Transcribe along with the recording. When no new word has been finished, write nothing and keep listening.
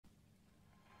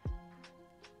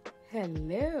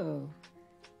Hello,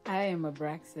 I am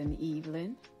Braxton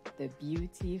Evelyn, the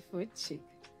Beauty Food Chick.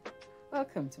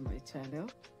 Welcome to my channel,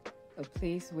 a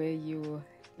place where you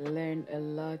learn a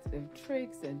lot of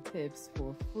tricks and tips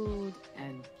for food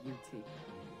and beauty.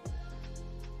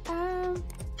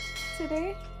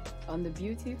 Today on the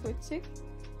Beauty Food Chick,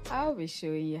 I'll be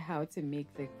showing you how to make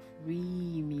the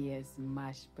creamiest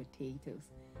mashed potatoes.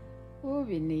 We'll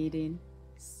be needing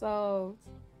salt,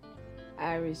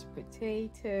 Irish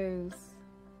potatoes.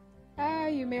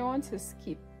 You may want to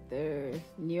skip the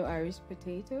new Irish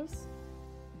potatoes,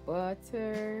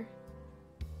 butter,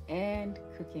 and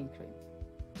cooking cream.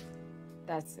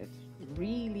 That's it.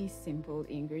 Really simple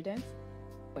ingredients,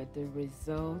 but the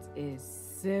result is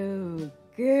so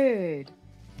good.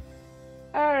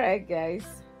 Alright guys,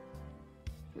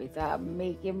 without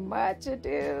making much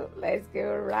ado, let's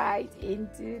go right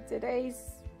into today's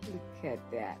look at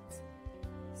that.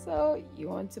 So you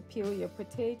want to peel your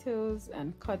potatoes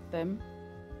and cut them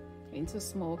into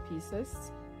small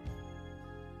pieces,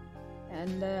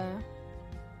 and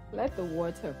let the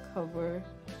water cover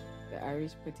the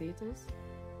Irish potatoes.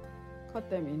 Cut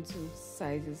them into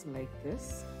sizes like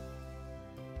this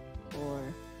for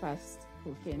fast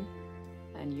cooking,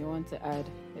 and you want to add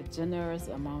a generous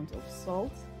amount of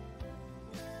salt.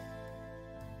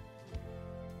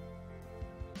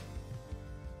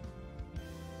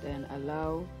 Then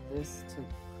allow this to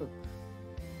cook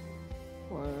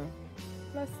for,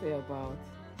 let's say, about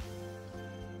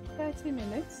 30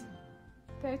 minutes,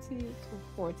 30 to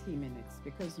 40 minutes,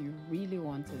 because you really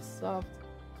want it soft.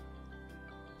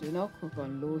 Do not cook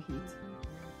on low heat.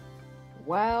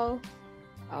 While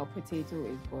our potato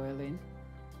is boiling,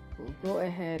 we'll go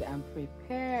ahead and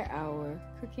prepare our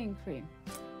cooking cream.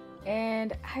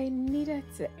 And I needed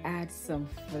to add some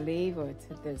flavor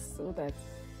to this so that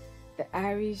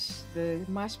the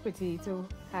mashed potato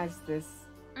has this.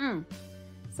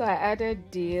 So I added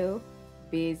dill,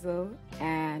 basil,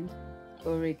 and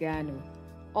oregano,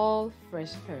 all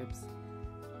fresh herbs.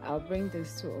 I'll bring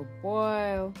this to a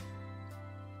boil,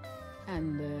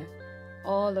 and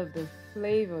all of the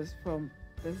flavors from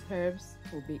these herbs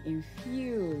will be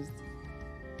infused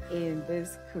in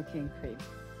this cooking cream.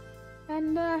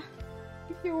 And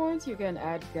if you want, you can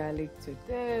add garlic to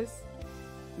this.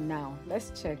 Now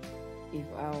let's check if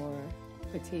our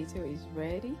potato is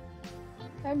ready.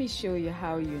 Let me show you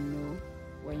how you know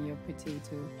when your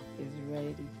potato is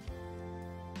ready.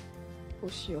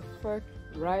 Push your fork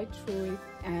right through it,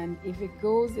 and if it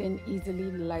goes in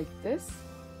easily like this,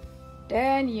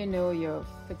 then you know your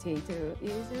potato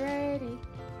is ready.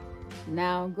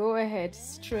 Now go ahead,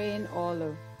 strain all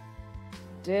of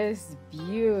this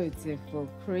beautiful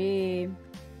cream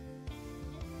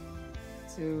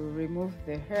to remove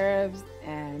the herbs,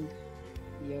 and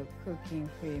your cooking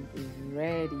cream is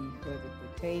ready for the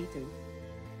potato.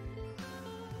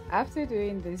 After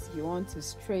doing this, you want to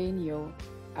strain your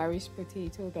Irish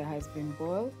potato that has been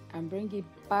boiled and bring it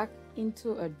back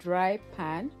into a dry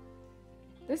pan.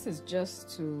 This is just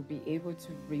to be able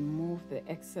to remove the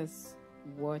excess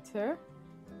water,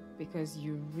 because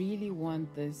you really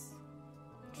want this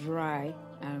dry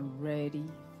and ready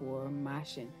for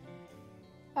mashing.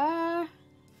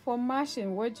 For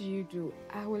mashing, what do?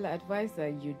 I will advise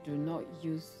that you do not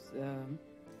use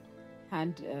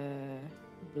hand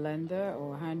blender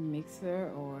or hand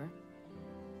mixer or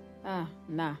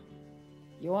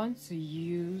you want to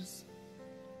use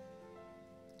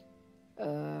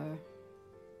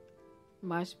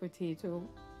mashed potato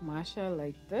masher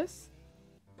like this,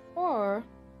 or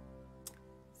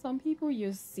some people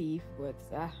use sieve, but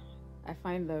I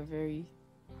find that very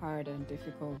hard and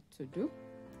difficult to do.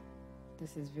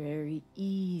 This is very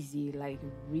easy, like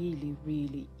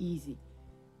really easy.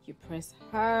 You press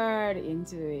hard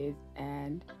into it,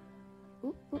 and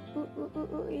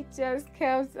it just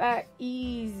comes out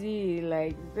easy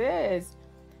like this.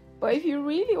 But if you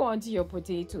really want your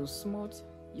potato smooth,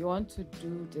 you want to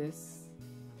do this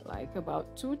like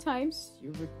about 2 times.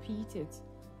 You repeat it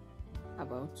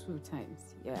about 2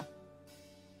 times, yeah.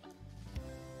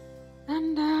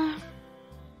 And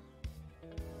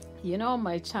you know,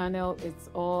 my channel, it's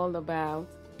all about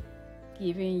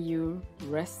giving you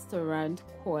restaurant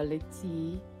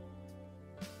quality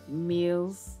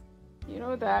meals, you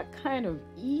know, that kind of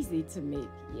easy to make.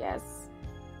 Yes,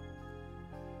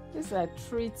 these are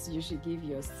treats you should give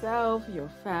yourself, your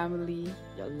family,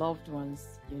 your loved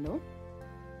ones, you know.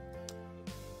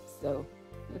 So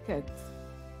look at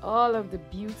all of the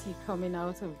beauty coming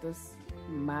out of this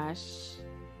mashed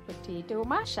potato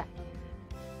masher.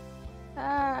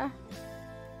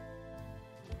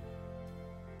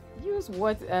 Use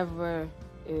whatever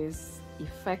is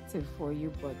effective for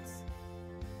you, but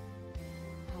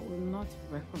will not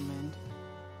recommend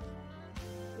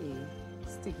a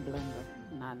stick blender.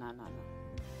 No.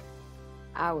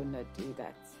 I will not do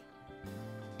that.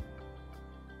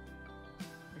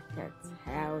 Look at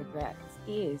how that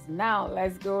is. Now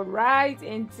let's go right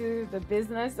into the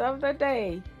business of the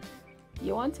day.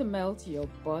 You want to melt your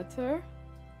butter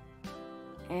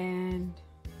and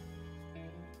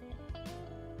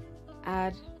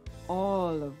add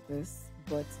all of this,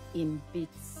 but in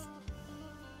bits,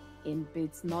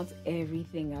 not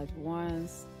everything at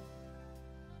once.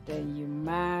 Then you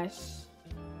mash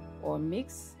or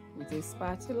mix with a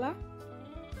spatula.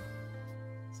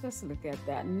 Just look at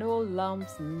that, no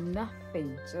lumps,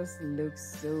 nothing, just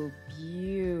looks so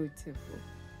beautiful.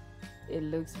 It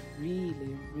looks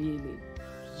really, really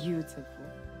beautiful.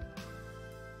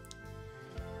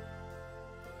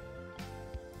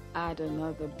 Add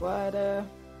another butter.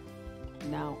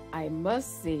 Now I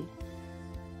must say,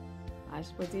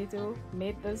 mashed potato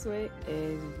made this way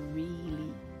is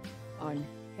really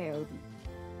unhealthy,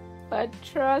 but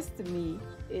trust me,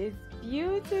 it's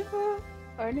beautiful.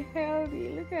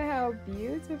 Unhealthy. Look at how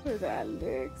beautiful that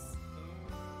looks.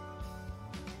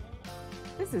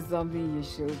 This is something you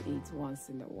should eat once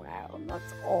in a while, not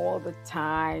all the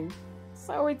time,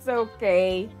 so it's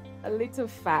okay. A little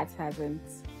fat hasn't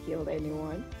killed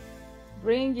anyone.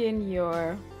 Bring in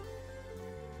your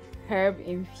herb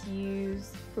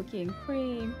infused cooking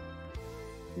cream.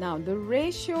 Now the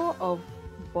ratio of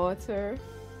butter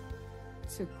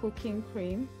to cooking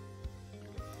cream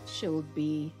should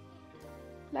be,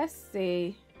 let's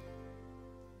say,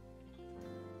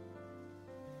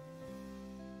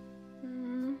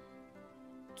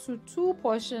 to 2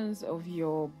 portions of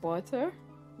your butter,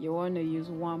 you want to use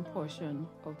 1 portion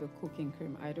of the cooking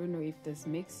cream. I don't know if this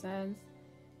makes sense,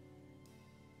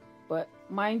 but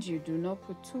mind you, do not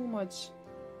put too much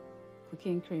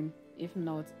cooking cream. If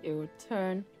not, it will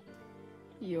turn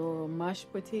your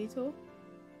mashed potato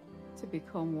to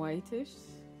become whitish.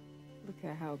 Look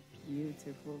at how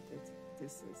beautiful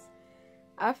this is.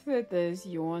 After this,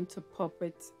 you want to pop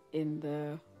it in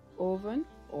the oven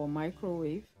or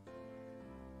microwave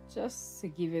just to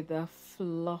give it a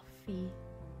fluffy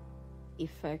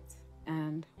effect,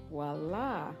 and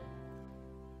voila,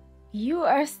 you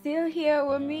are still here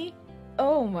with me.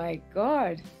 Oh my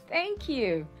god, thank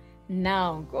you.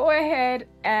 Now go ahead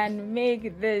and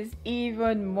make this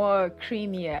even more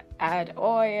creamier. Add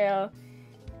oil,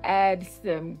 add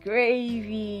some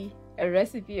gravy. A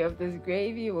recipe of this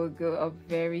gravy will go up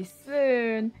very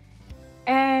soon.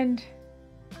 And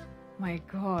my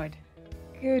god,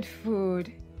 good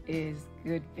food is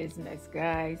good business,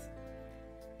 guys.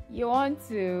 You want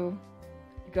to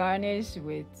garnish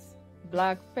with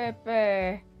black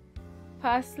pepper,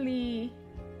 parsley,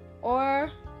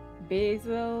 or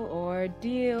basil or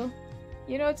dill.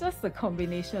 You know, just the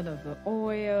combination of the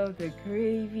oil, the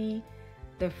gravy,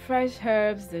 the fresh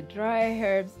herbs, the dry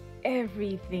herbs,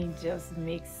 everything just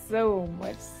makes so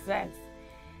much sense.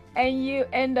 And you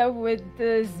end up with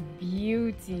this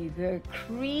beauty, the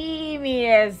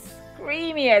creamiest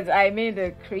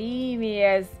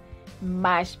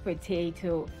mashed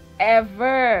potato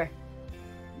ever.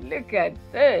 Look at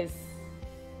this.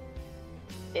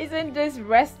 Isn't this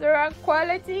restaurant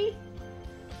quality?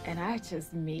 And I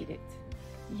just made it.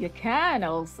 You can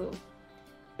also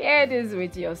pair this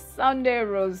with your Sunday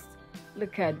roast.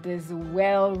 Look at this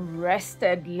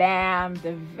well-rested lamb,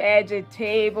 the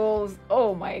vegetables.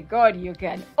 Oh my god, you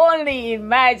can only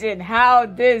imagine how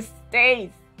this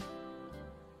tastes.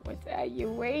 What are you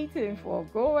waiting for?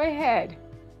 Go ahead.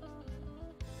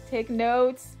 Take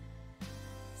notes.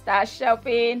 Start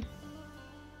shopping.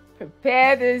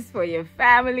 Prepare this for your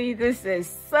family. This is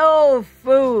soul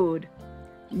food.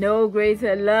 No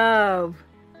greater love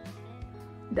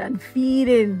than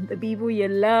feeding the people you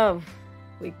love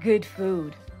with good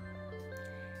food.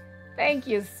 Thank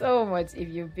you so much if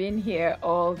you've been here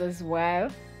all this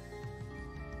while.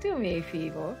 Do me a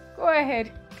favor. Go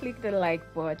ahead, click the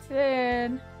like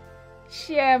button.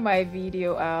 Share my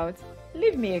video out.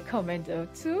 Leave me a comment or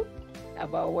two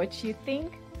about what you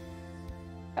think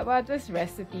about this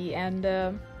recipe, and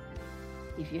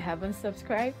if you haven't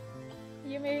subscribed,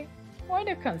 you may want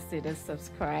to consider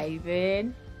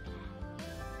subscribing.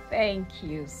 Thank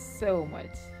you so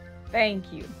much.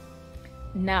 Thank you.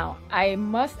 Now I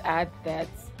must add that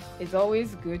it's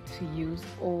always good to use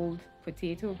old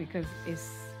potato because it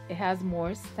has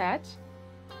more starch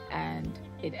and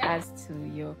it adds to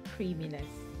your creaminess.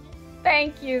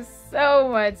 Thank you so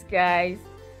much, guys.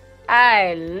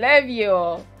 I love you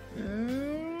all.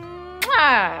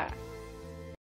 Mwah!